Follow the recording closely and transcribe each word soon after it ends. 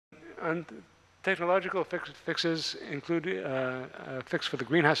And technological fixes include a fix for the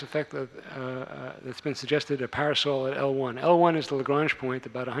greenhouse effect that's been suggested, a parasol at L1. L1 is the Lagrange point,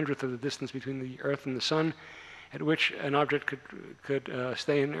 about 1/100th of the distance between the Earth and the Sun, at which an object could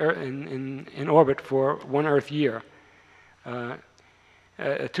stay in orbit for 1 Earth year.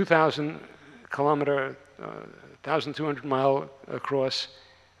 A 2,000 kilometer, 1,200 mile across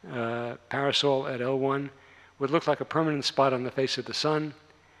parasol at L1 would look like a permanent spot on the face of the Sun.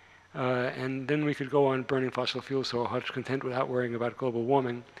 And then we could go on burning fossil fuels to our heart's content without worrying about global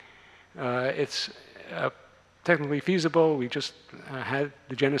warming. It's technically feasible. We just had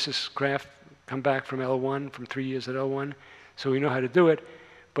the Genesis craft come back from L1, from 3 years at L1, so we know how to do it,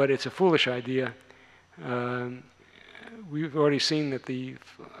 but it's a foolish idea. We've already seen that the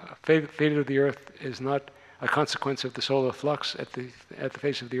fate of the Earth is not a consequence of the solar flux at the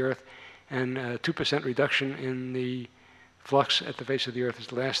face of the Earth, and a 2% reduction in the flux at the face of the Earth is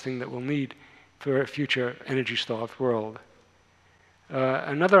the last thing that we'll need for a future energy-starved world.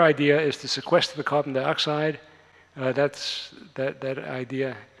 Another idea is to sequester the carbon dioxide. That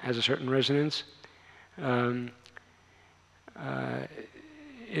idea has a certain resonance.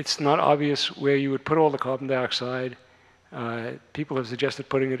 It's not obvious where you would put all the carbon dioxide. People have suggested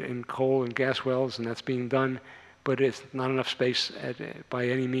putting it in coal and gas wells, and that's being done, but it's not enough space by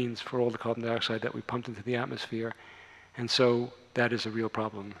any means for all the carbon dioxide that we pumped into the atmosphere. And so that is a real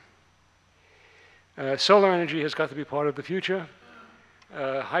problem. Solar energy has got to be part of the future.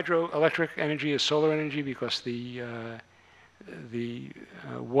 Hydroelectric energy is solar energy because the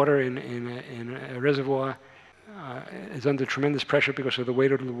water in a reservoir is under tremendous pressure because of the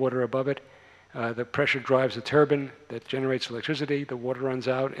weight of the water above it. The pressure drives a turbine that generates electricity. The water runs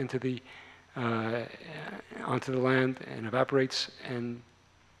out into onto the land and evaporates, and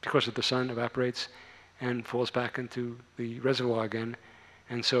because of the sun, evaporates and falls back into the reservoir again.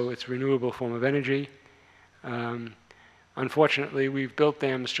 And so it's a renewable form of energy. Unfortunately, we've built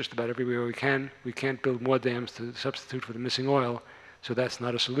dams just about everywhere we can. We can't build more dams to substitute for the missing oil, so that's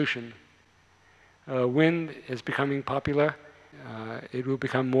not a solution. Wind is becoming popular. It will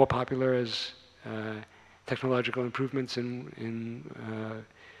become more popular as technological improvements in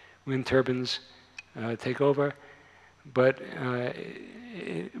wind turbines take over. But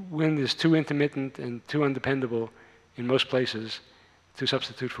wind is too intermittent and too undependable in most places to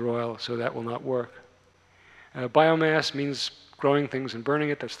substitute for oil, so that will not work. Biomass means growing things and burning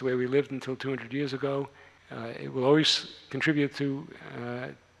it. That's the way we lived until 200 years ago. It will always contribute to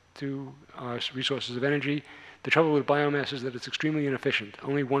our resources of energy. The trouble with biomass is that it's extremely inefficient.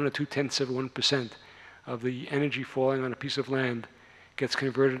 Only 1 or 2/10% of the energy falling on a piece of land gets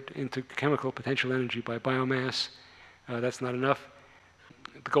converted into chemical potential energy by biomass. That's not enough.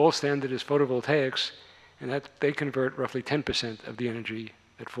 The gold standard is photovoltaics, and they convert roughly 10% of the energy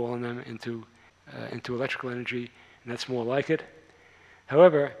that fall on them into electrical energy, and that's more like it.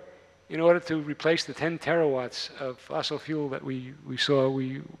 However, in order to replace the 10 terawatts of fossil fuel that we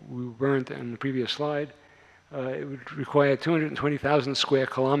burned in the previous slide, it would require 220,000 square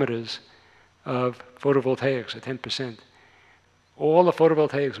kilometers of photovoltaics at 10%. All the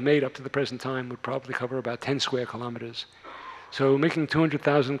photovoltaics made up to the present time would probably cover about 10 square kilometers. So making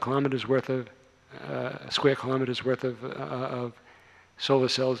 200,000 kilometers worth of square kilometers worth of solar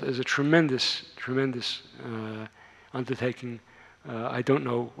cells is a tremendous undertaking. I don't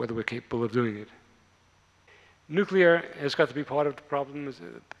know whether we're capable of doing it. Nuclear has got to be part of the problem,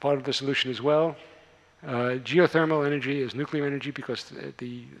 part of the solution as well. Geothermal energy is nuclear energy because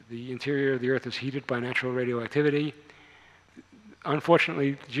the interior of the Earth is heated by natural radioactivity.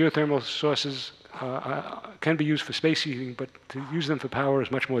 Unfortunately, geothermal sources can be used for space heating, but to use them for power is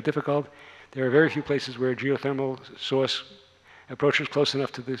much more difficult. There are very few places where a geothermal source approaches close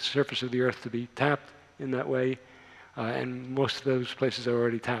enough to the surface of the Earth to be tapped in that way, and most of those places are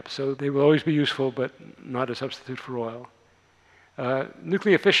already tapped. So they will always be useful, but not a substitute for oil.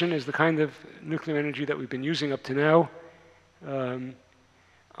 Nuclear fission is the kind of nuclear energy that we've been using up to now.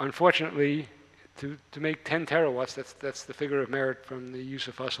 Unfortunately, to make 10 terawatts, that's the figure of merit from the use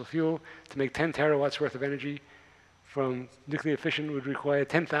of fossil fuel, to make 10 terawatts worth of energy from nuclear fission would require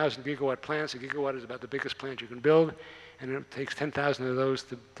 10,000 gigawatt plants. A gigawatt is about the biggest plant you can build, and it takes 10,000 of those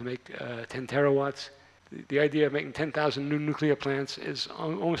to make 10 terawatts. The idea of making 10,000 new nuclear plants is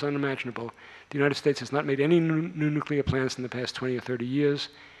almost unimaginable. The United States has not made any new nuclear plants in the past 20 or 30 years.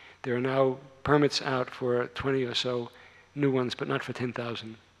 There are now permits out for 20 or so new ones, but not for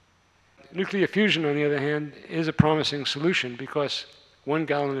 10,000. Nuclear fusion, on the other hand, is a promising solution because 1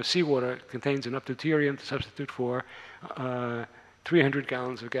 gallon of seawater contains enough deuterium to substitute for 300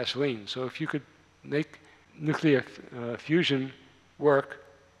 gallons of gasoline. So if you could make nuclear fusion work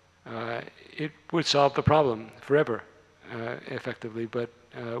it would solve the problem forever, effectively. But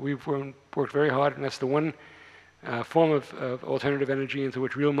we've worked very hard, and that's the one form of alternative energy into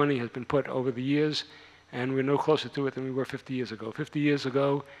which real money has been put over the years, and we're no closer to it than we were 50 years ago. 50 years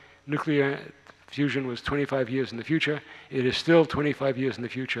ago, nuclear fusion was 25 years in the future. It is still 25 years in the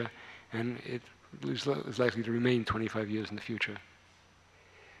future, and it is likely to remain 25 years in the future.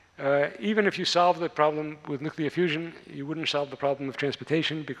 Even if you solve the problem with nuclear fusion, you wouldn't solve the problem of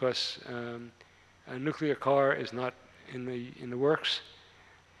transportation, because a nuclear car is not in the works.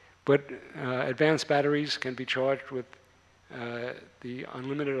 But advanced batteries can be charged with the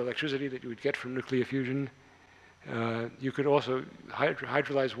unlimited electricity that you would get from nuclear fusion. You could also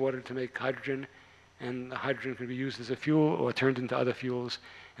hydrolyze water to make hydrogen, and the hydrogen can be used as a fuel or turned into other fuels,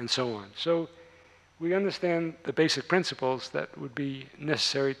 and so on. So we understand the basic principles that would be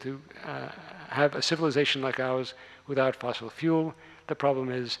necessary to have a civilization like ours without fossil fuel. The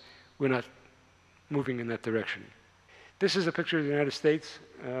problem is we're not moving in that direction. This is a picture of the United States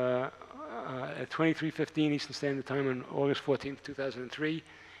at 23:15 Eastern Standard Time on August 14th, 2003.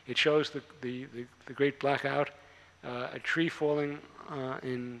 It shows the great blackout. A tree falling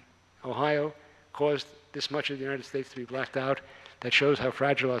in Ohio caused this much of the United States to be blacked out. That shows how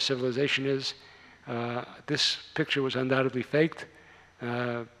fragile our civilization is. This picture was undoubtedly faked,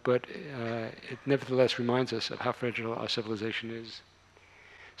 but it nevertheless reminds us of how fragile our civilization is.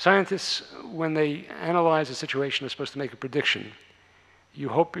 Scientists, when they analyze a situation, are supposed to make a prediction. You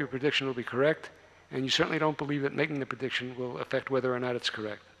hope your prediction will be correct, and you certainly don't believe that making the prediction will affect whether or not it's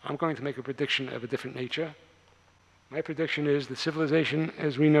correct. I'm going to make a prediction of a different nature. My prediction is that civilization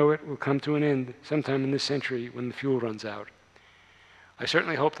as we know it will come to an end sometime in this century when the fuel runs out. I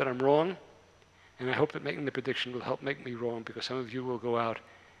certainly hope that I'm wrong, and I hope that making the prediction will help make me wrong, because some of you will go out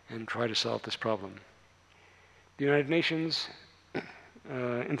and try to solve this problem. The United Nations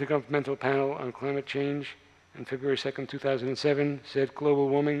Intergovernmental Panel on Climate Change on February 2nd, 2007 said global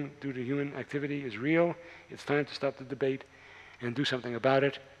warming due to human activity is real. It's time to stop the debate and do something about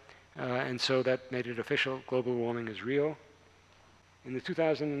it. And so that made it official. Global warming is real. In the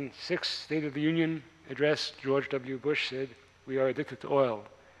 2006 State of the Union address, George W. Bush said, "We are addicted to oil,"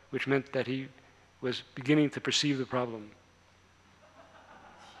 which meant that he was beginning to perceive the problem.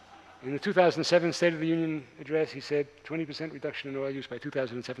 In the 2007 State of the Union address, he said 20% reduction in oil use by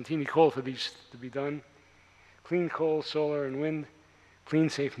 2017. He called for these to be done. Clean coal, solar, and wind, clean,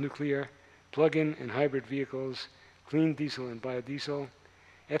 safe nuclear, plug-in and hybrid vehicles, clean diesel and biodiesel,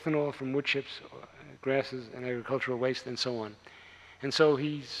 ethanol from wood chips, grasses, and agricultural waste, and so on. And so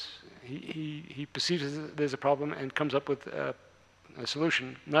he perceives that there's a problem and comes up with a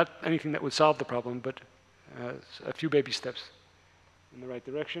solution. Not anything that would solve the problem, but a few baby steps in the right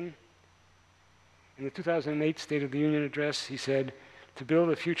direction. In the 2008 State of the Union address, he said, "To build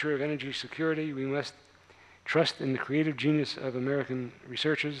a future of energy security, we must trust in the creative genius of American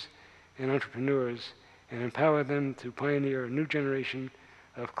researchers and entrepreneurs and empower them to pioneer a new generation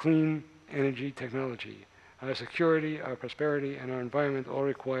of clean energy technology. Our security, our prosperity, and our environment all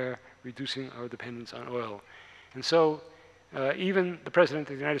require reducing our dependence on oil." And so even the President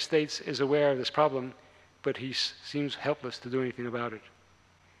of the United States is aware of this problem, but he seems helpless to do anything about it.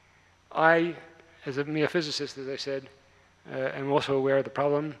 I, as a mere physicist, as I said, am also aware of the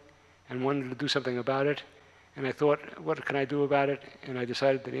problem and wanted to do something about it. And I thought, what can I do about it? And I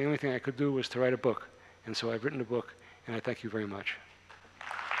decided that the only thing I could do was to write a book. And so I've written a book, and I thank you very much.